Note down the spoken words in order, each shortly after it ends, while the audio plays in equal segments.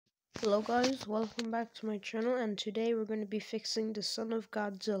Hello guys, welcome back to my channel, and today we're going to be fixing the Son of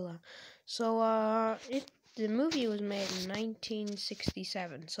Godzilla. The movie was made in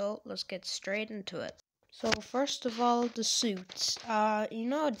 1967, so let's get straight into it. So first of all, the suits.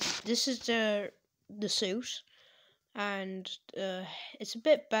 This is the suit, and it's a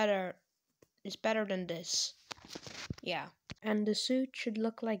bit better. It's better than this. Yeah, and the suit should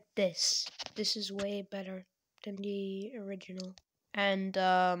look like this. This is way better than the original. And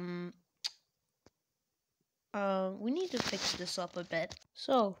we need to fix this up a bit.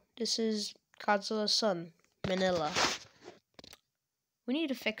 So, this is Godzilla's son, Manila. We need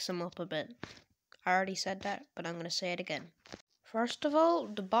to fix him up a bit. I already said that, but I'm gonna say it again. First of all,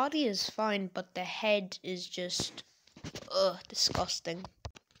 the body is fine, but the head is just, disgusting.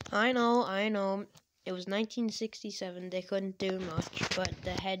 I know. It was 1967, they couldn't do much, but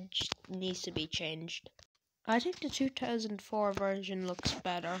the head needs to be changed. I think the 2004 version looks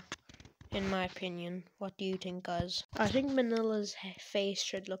better. In my opinion. What do you think, guys? I think Manila's face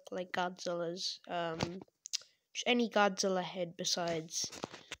should look like Godzilla's. Just any Godzilla head besides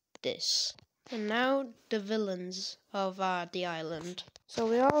this. And now the villains of the island. So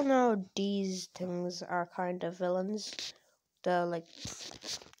we all know these things are kind of villains. The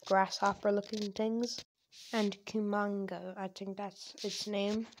grasshopper looking things. And Kumango, I think that's its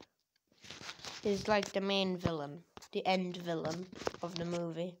name, is like the main villain. The end villain of the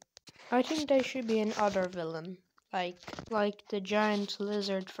movie. I think there should be another villain, like the giant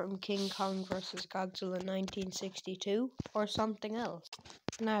lizard from King Kong vs. Godzilla 1962, or something else.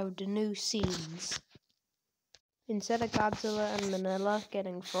 Now, the new scenes. Instead of Godzilla and Manila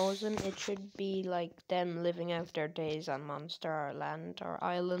getting frozen, it should be like them living out their days on Monster Land or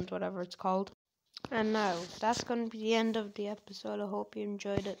Island, whatever it's called. And now, that's going to be the end of the episode. I hope you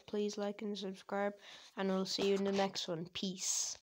enjoyed it. Please like and subscribe, and we'll see you in the next one. Peace.